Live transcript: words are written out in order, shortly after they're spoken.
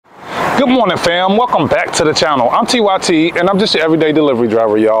Good morning, fam. Welcome back to the channel. I'm TYT, and I'm just your everyday delivery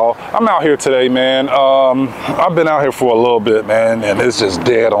driver, y'all. I'm out here today, man. I've been out here for a little bit, man, and it's just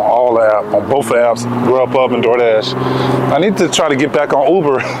dead on all the apps, on both the apps, Grubhub and Doordash. I need to try to get back on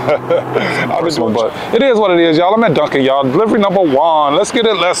Uber. But it is what it is, y'all. I'm at Dunkin', y'all. Delivery number 1. Let's get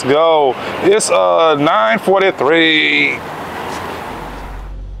it. Let's go. It's 9:43.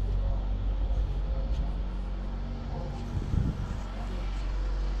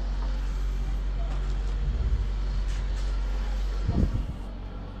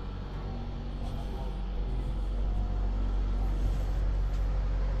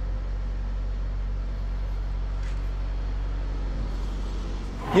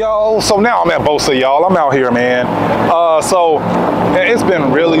 Yo, so now I'm at Bosa, y'all. I'm out here, man. So it's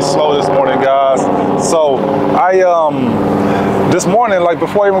been really slow this morning, guys. So this morning, like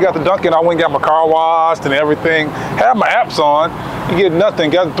before I even got to Dunkin', I went and got my car washed and everything. Had my apps on, you get nothing.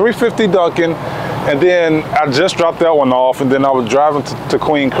 Got 350 Dunkin', and then I just dropped that one off, and then I was driving to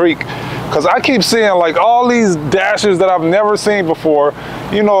Queen Creek. Because I keep seeing like all these dashers that I've never seen before.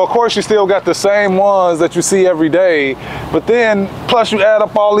 You know, of course you still got the same ones that you see every day, but then plus you add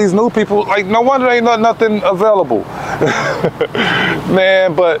up all these new people, like no wonder ain't nothing available.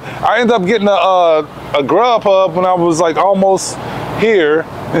 Man, but I ended up getting a Grubhub when I was like almost here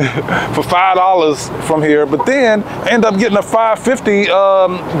for $5 from here, but then I ended up getting a $5.50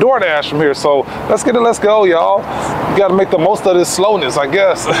 Doordash from here. So let's get it, let's go, y'all. You gotta make the most of this slowness, I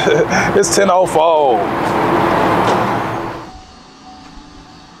guess. It's 10:04.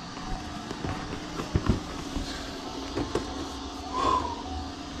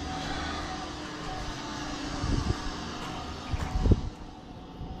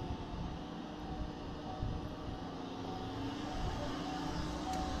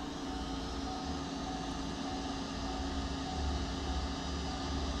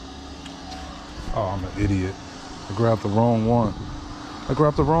 Oh, I'm an idiot. I grabbed the wrong one. I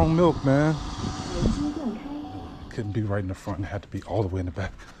grabbed the wrong milk, man. It couldn't be right in the front. It had to be all the way in the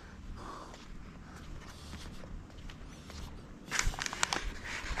back.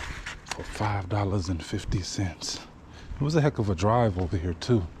 For $5.50. It was a heck of a drive over here,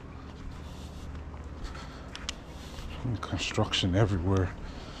 too. Construction everywhere.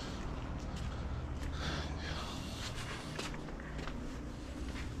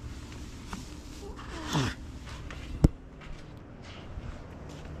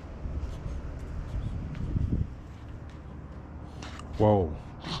 Whoa,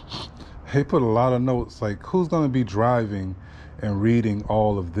 they put a lot of notes, like who's gonna be driving and reading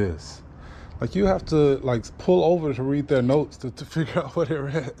all of this? Like you have to like pull over to read their notes to figure out what they're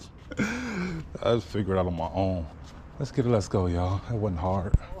at. I just figured it out on my own. Let's get it, let's go, y'all. That wasn't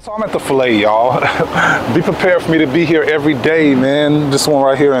hard. So I'm at the Filet, y'all. Be prepared for me to be here every day, man. This one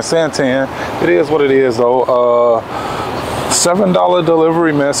right here in Santan. It is what it is, though. $7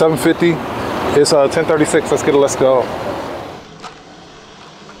 delivery, man, $7.50. It's 10:36, let's get it, let's go.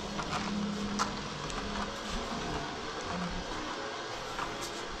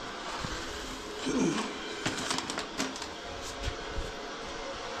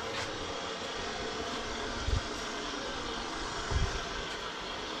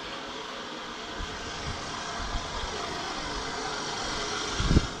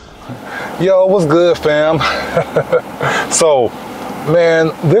 Yo, what's good, fam? So,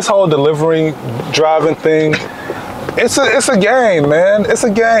 man, this whole delivery driving thing, it's a game, man. It's a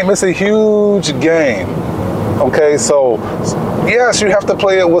game. It's a huge game. Okay, so yes, you have to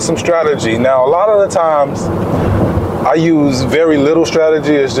play it with some strategy. Now, a lot of the times, I use very little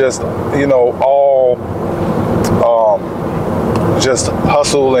strategy. It's just, you know, all just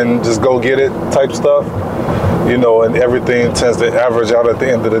hustle and just go get it type stuff. You know, and everything tends to average out at the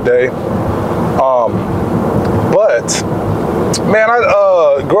end of the day. But man,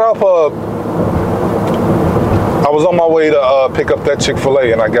 Grubhub, I was on my way to pick up that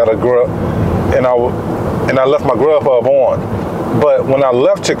Chick-fil-A, and I got a Grub, and I left my Grubhub on. But when I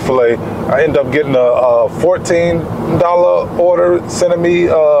left Chick-fil-A, I ended up getting a $14 order sent to me.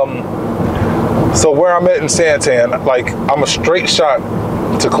 So where I'm at in Santan, like I'm a straight shot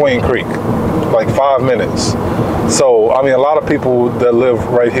to Queen Creek, like 5 minutes. So I mean, a lot of people that live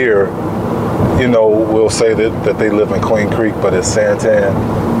right here, you know, will say that they live in Queen Creek, but it's Santan.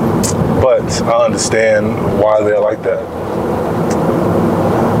 But I understand why they're like that.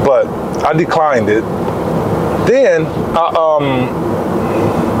 But I declined it. Then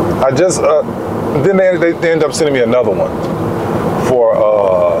then they end up sending me another one for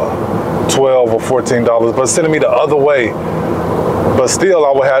 $12 or $14, but sending me the other way. But still,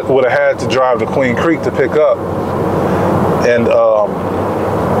 I would have had to drive to Queen Creek to pick up. And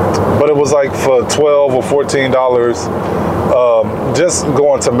but it was like for $12 or $14, just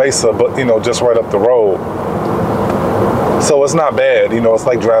going to Mesa, but you know, just right up the road. So it's not bad, you know. It's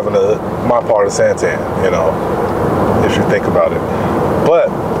like driving to my part of Santan, you know, if you think about it. But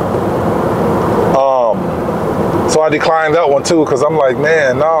so I declined that one too, because I'm like,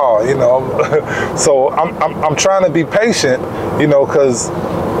 man, no, you know. So I'm trying to be patient, you know, because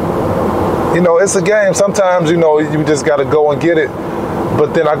you know it's a game. Sometimes, you know, you just got to go and get it.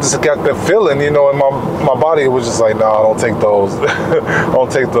 But then I just got that feeling, you know, in my body. It was just like, no, don't take those.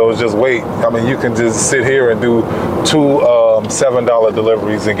 Don't take those. Just wait. I mean, you can just sit here and do two $7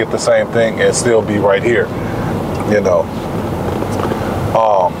 deliveries and get the same thing and still be right here, you know.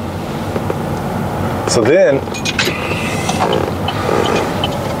 So then,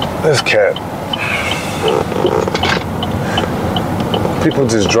 this cat. People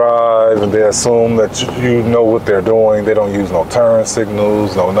just drive and they assume that you know what they're doing. They don't use no turn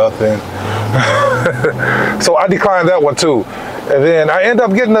signals, no nothing. So I declined that one too. And then I end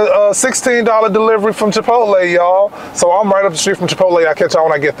up getting a $16 delivery from Chipotle, y'all. So I'm right up the street from Chipotle. I'll catch y'all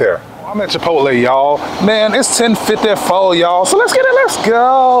when I get there. I'm at Chipotle, y'all. Man, it's 10:54, y'all. So let's get it, let's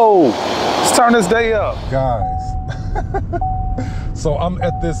go. Let's turn this day up. Guys, so I'm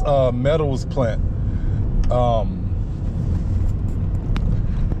at this metals plant.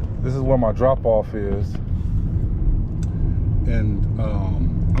 This is where my drop-off is. And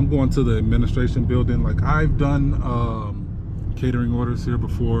I'm going to the administration building. Like, I've done catering orders here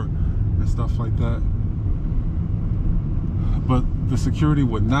before and stuff like that. But the security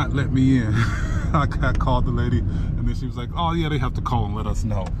would not let me in. I called the lady and then she was like, oh yeah, they have to call and let us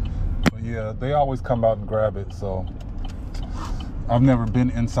know. But yeah, they always come out and grab it, so. I've never been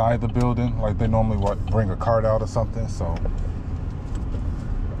inside the building. Like, they normally bring a cart out or something, so.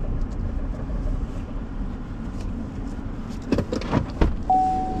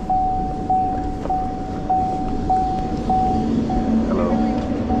 Hello.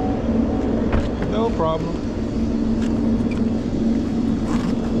 No problem.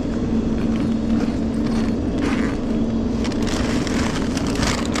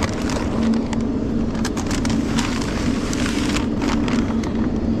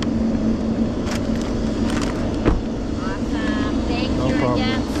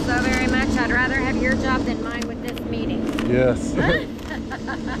 Yes.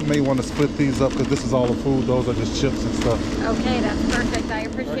 You may want to split these up because this is all the food. Those are just chips and stuff. Okay, that's perfect. I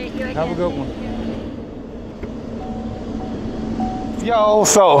appreciate you again. Have a good one. Yo,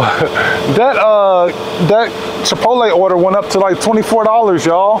 so that Chipotle order went up to like $24,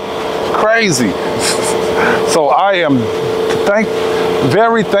 y'all. Crazy. So I am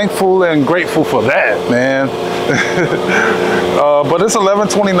very thankful and grateful for that, man. But it's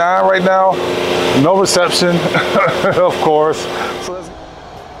 11:29 right now. No reception, of course. So let's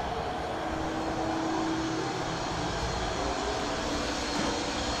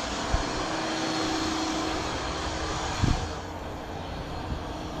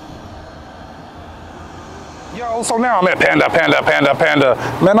Yo, so now I'm at Panda.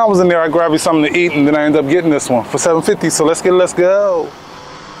 Man, I was in there, I grabbed me something to eat, and then I ended up getting this one for $7.50. So let's go.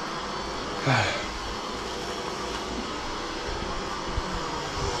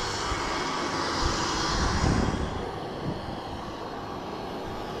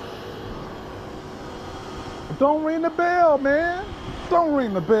 Don't ring the bell, man. Don't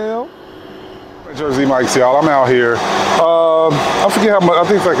ring the bell. Jersey Mike's, y'all. I'm out here. I forget how much. I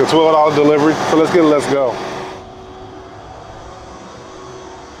think it's like a $12 delivery. So let's get it. Let's go.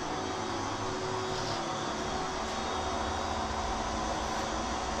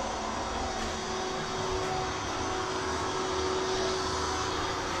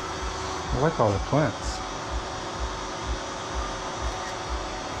 I like all the plants.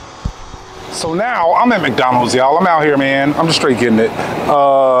 So now I'm at McDonald's, y'all. I'm out here, man. I'm just straight getting it.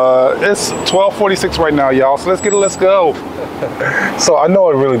 It's 12:46 right now, y'all. So let's get it. Let's go. So I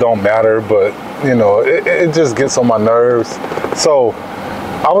know it really don't matter, but you know, it just gets on my nerves. So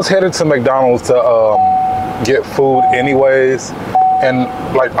I was headed to McDonald's to get food anyways, and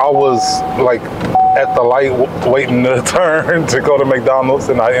like I was like at the light waiting to turn to go to McDonald's,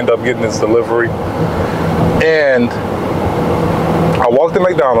 and I end up getting this delivery. And I walked to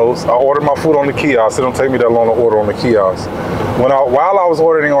McDonald's, I ordered my food on the kiosk. It don't take me that long to order on the kiosk. While I was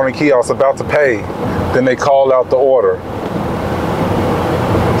ordering on the kiosk, about to pay, then they called out the order.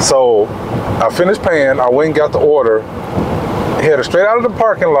 So I finished paying, I went and got the order, headed straight out of the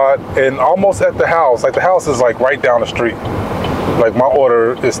parking lot and almost at the house. Like the house is like right down the street. Like my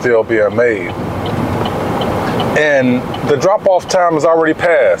order is still being made. And the drop-off time is already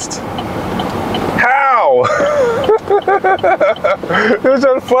passed. How? It's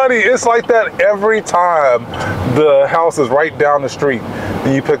just funny. It's like that every time the house is right down the street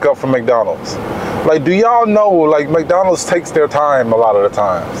and you pick up from McDonald's. Like, do y'all know, like, McDonald's takes their time a lot of the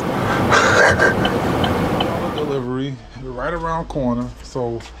times. Delivery right around corner,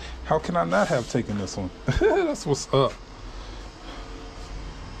 so how can I not have taken this one? That's what's up.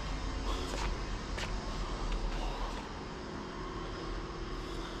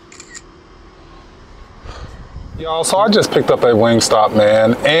 Y'all, so I just picked up at Wingstop,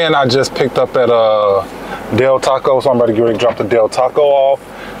 man, and I just picked up at Del Taco, so I'm about to get ready to drop the Del Taco off,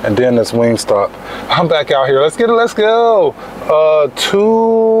 and then this Wingstop. I'm back out here. Let's get it. Let's go.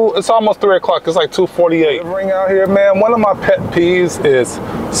 It's almost 3 o'clock. It's like 2:48. Delivering out here, man. One of my pet peeves is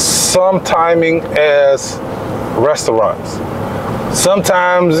some timing as restaurants.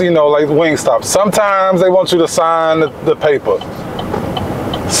 Sometimes, you know, like Wingstop. Sometimes they want you to sign the paper.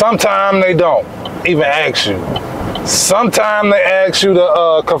 Sometimes they don't even ask you. Sometimes they ask you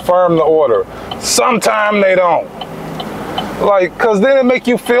to confirm the order. Sometimes they don't. Like, cause then it make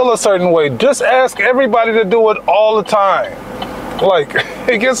you feel a certain way. Just ask everybody to do it all the time. Like,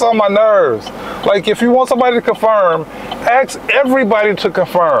 it gets on my nerves. Like, if you want somebody to confirm, ask everybody to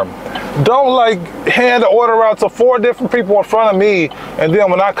confirm. Don't like hand the order out to 4 different people in front of me, and then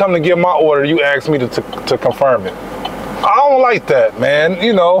when I come to get my order, you ask me to confirm it. I don't like that, man,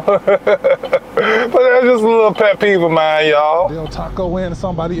 you know. But that's just a little pet peeve of mine, y'all. Del Taco in,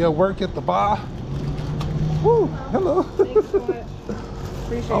 somebody at work at the bar. Woo, hello. Thanks for it.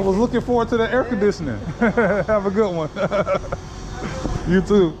 Appreciate I was looking forward to the air conditioning. Have a good one. You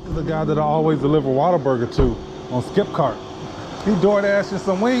too. The guy that I always deliver Whataburger to on Skip Cart. He Doordashing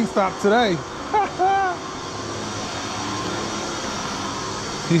some Wingstop today.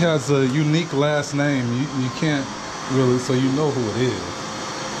 He has a unique last name. You can't really, so you know who it is.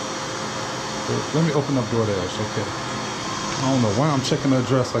 But let me open up Doordash, okay. I don't know why I'm checking the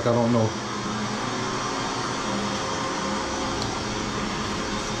address like I don't know.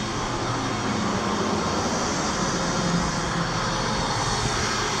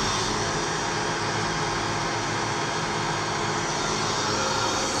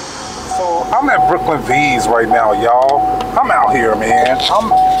 So I'm at Brooklyn V's right now, y'all. I'm out here, man.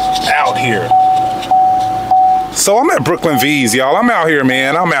 I'm out here. So I'm at Brooklyn V's, y'all. I'm out here,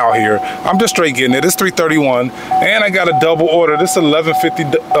 man. I'm out here. I'm just straight getting it. It's 3:31, and I got a double order. This is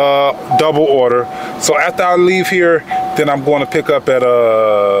 11:50 double order. So after I leave here, then I'm going to pick up at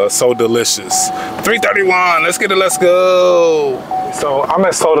So Delicious. 3:31. Let's get it. Let's go. So I'm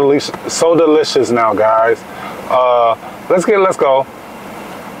at So Delicious now, guys. Let's get it. Let's go.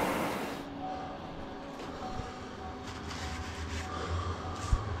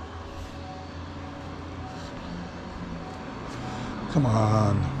 Come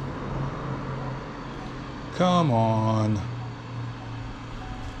on. Come on.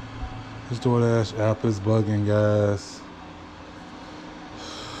 This DoorDash app is bugging, guys.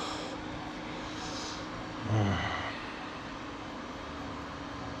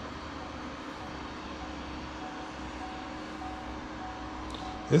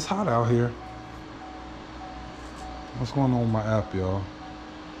 It's hot out here. What's going on with my app, y'all?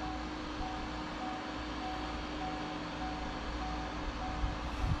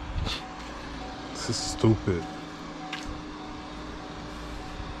 This is stupid.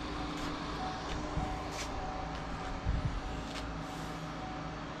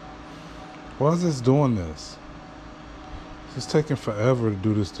 Why is this doing this? It's taking forever to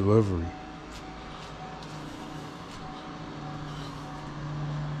do this delivery.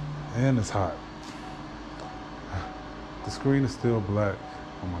 And it's hot. The screen is still black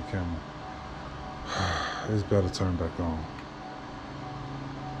on my camera. It's better turn back on.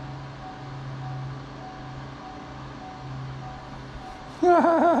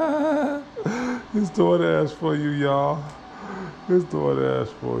 It's DoorDash for you, y'all. It's DoorDash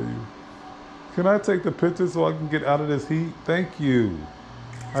for you. Can I take the picture so I can get out of this heat? Thank you.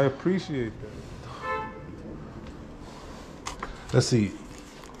 I appreciate that. Let's see.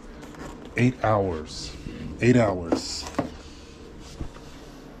 8 hours. 8 hours.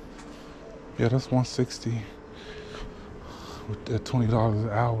 Yeah, that's $160 at $20 an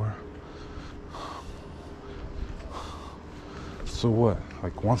hour. So what?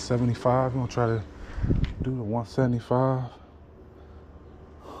 Like $175? You gonna try to do the $175?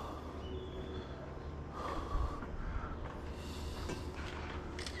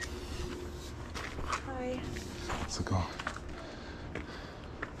 Hi. How's it going?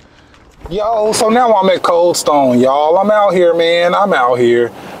 Yo, so now I'm at Cold Stone, y'all. I'm out here, man. I'm out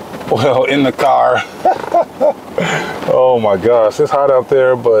here. Well, in the car. Oh my gosh, it's hot out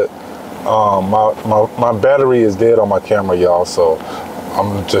there, but My battery is dead on my camera, y'all, so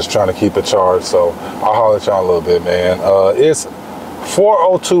I'm just trying to keep it charged. So I'll holler at y'all a little bit, man. It's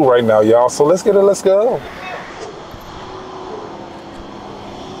 4:02 right now, y'all, so let's get it, let's go.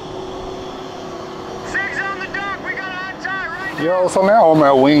 Yo, so now I'm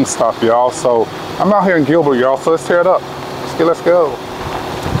at Wingstop, y'all. So I'm out here in Gilbert, y'all. So let's tear it up. Let's go.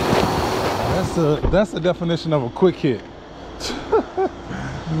 That's the definition of a quick hit.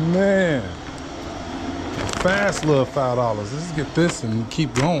 Man, fast little $5. Let's get this and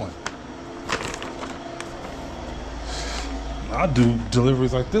keep going. I do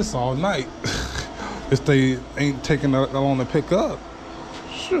deliveries like this all night. If they ain't taking that long to pick up,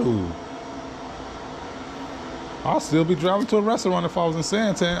 shoot. I'll still be driving to a restaurant if I was in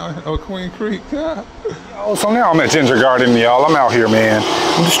Santan or Queen Creek. Oh, so now I'm at Ginger Garden, y'all. I'm out here, man.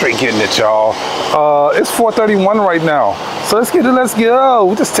 I'm just straight getting it, y'all. It's 4:31 right now. So let's get it, let's go.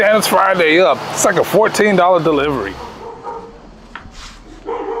 We just tearing this Friday up. It's like a $14 delivery.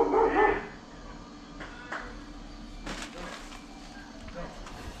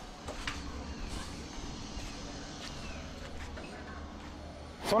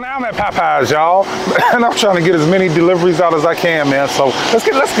 So now I'm at Popeyes, y'all, and I'm trying to get as many deliveries out as I can, man. So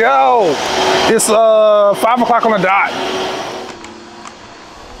let's go. It's 5 o'clock on the dot.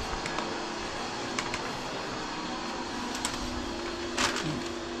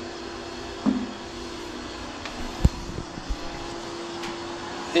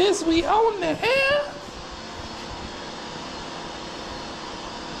 Is we on the air?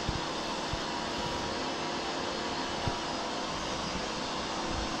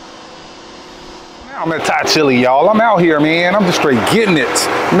 I'm at Thai Chili, y'all. I'm out here, man. I'm just straight getting it.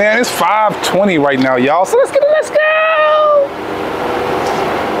 Man, it's 5:20 right now, y'all. So let's get it, let's go.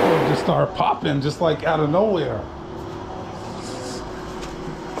 It just started popping just like out of nowhere.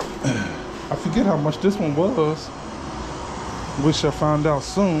 I forget how much this one was. Wish I found out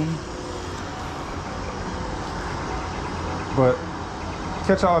soon. But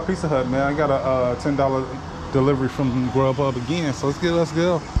catch y'all at Pizza Hut, man. I got a $10 delivery from Grubhub again. So let's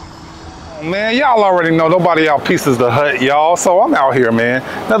go. Man, y'all already know nobody out Pieces the Hut, y'all. So I'm out here, man.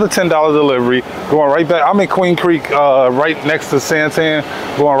 Another $10 delivery. Going right back. I'm in Queen Creek, right next to Santan.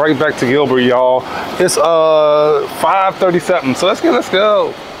 Going right back to Gilbert, y'all. It's 5:37. So let's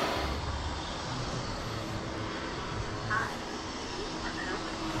go.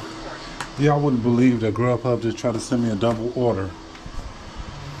 Y'all wouldn't believe that Grubhub just tried to send me a double order.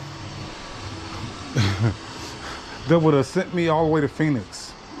 That would have sent me all the way to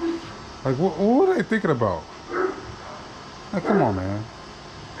Phoenix. Like, what are they thinking about? Like, come on, man.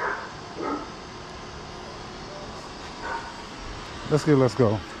 Let's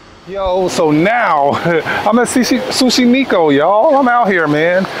go. Yo, so now I'm at Sushi Nico, y'all. I'm out here,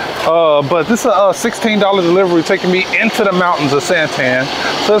 man. But this is a $16 delivery taking me into the mountains of Santan.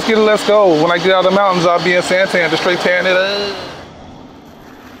 So let's go. When I get out of the mountains, I'll be in Santan, just straight tearing it up.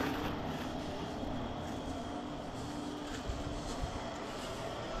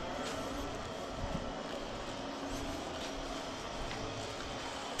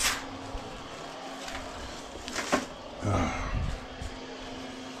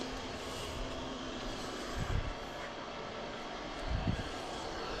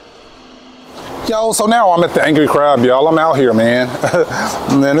 Yo, so now I'm at the Angry Crab, y'all. I'm out here, man.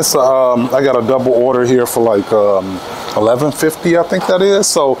 Man, it's I got a double order here for like $11.50, I think that is.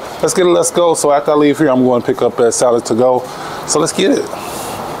 So let's go. So after I leave here, I'm going to pick up that salad to go. So let's get it.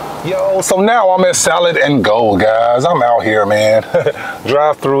 Yo, so now I'm at Salad and Go, guys. I'm out here, man.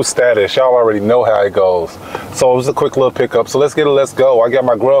 Drive-through status. Y'all already know how it goes. So it was a quick little pickup. So let's go. I got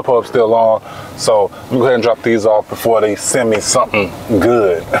my Grubhub still on. So I'm going to go ahead and drop these off before they send me something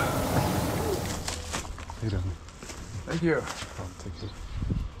good. Thank you. Thank you.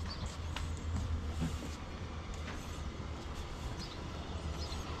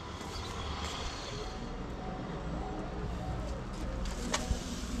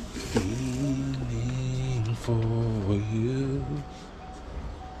 Feeling for you.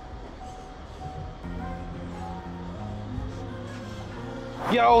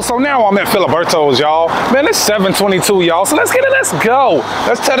 Yo, so now I'm at Filiberto's, y'all. Man, it's 7:22, y'all. So let's get it, let's go.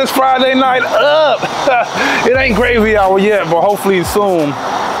 Let's tear this Friday night up. It ain't gravy hour yet, but hopefully soon.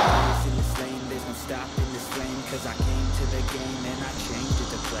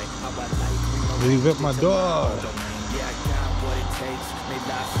 Leave at my door.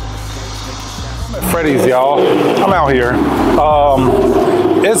 I'm at Freddy's, y'all. I'm out here.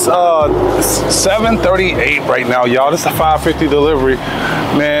 It's 7:38 right now, y'all. This is a 5:50 delivery.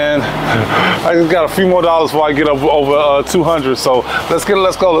 Man, I just got a few more dollars before I get up over 200. So let's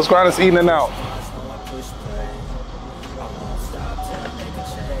go. Let's grind this evening out.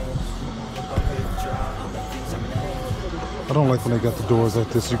 I don't like when they got the doors like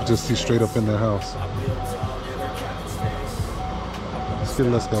this. You can just see straight up in their house.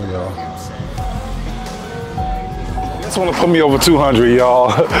 Let's go, y'all. This one will put me over 200, y'all.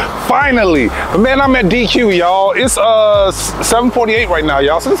 Finally, man, I'm at DQ, y'all. It's 7:48 right now,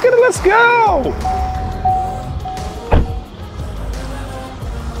 y'all. So let's get it. Let's go.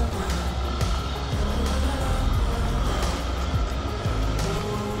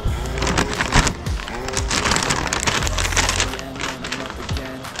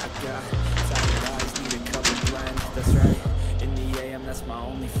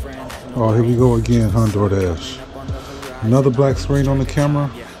 Oh, here we go again, huh, Doordash? Another black screen on the camera?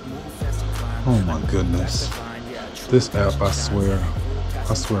 Oh my goodness. This app, I swear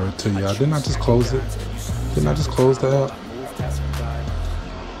it to you. Didn't I just close it? Didn't I just close the app?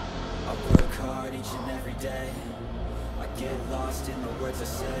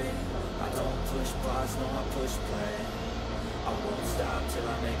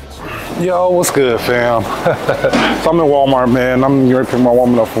 Yo, what's good, fam? So I'm in Walmart, man. I'm ready to pick my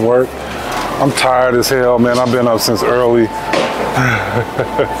woman up from work. I'm tired as hell, man. I've been up since early.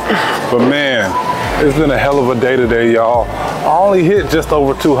 But man, it's been a hell of a day today, y'all. I only hit just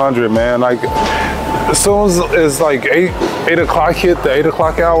over 200, man. Like, as soon as it's like 8 o'clock hit, the 8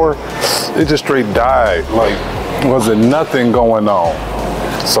 o'clock hour, it just straight died. Like, wasn't nothing going on.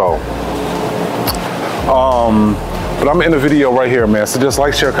 So, but I'm in the video right here, man. So just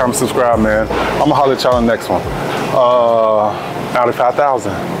like, share, comment, subscribe, man. I'm gonna holler at y'all in the next one. Out of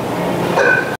 5,000.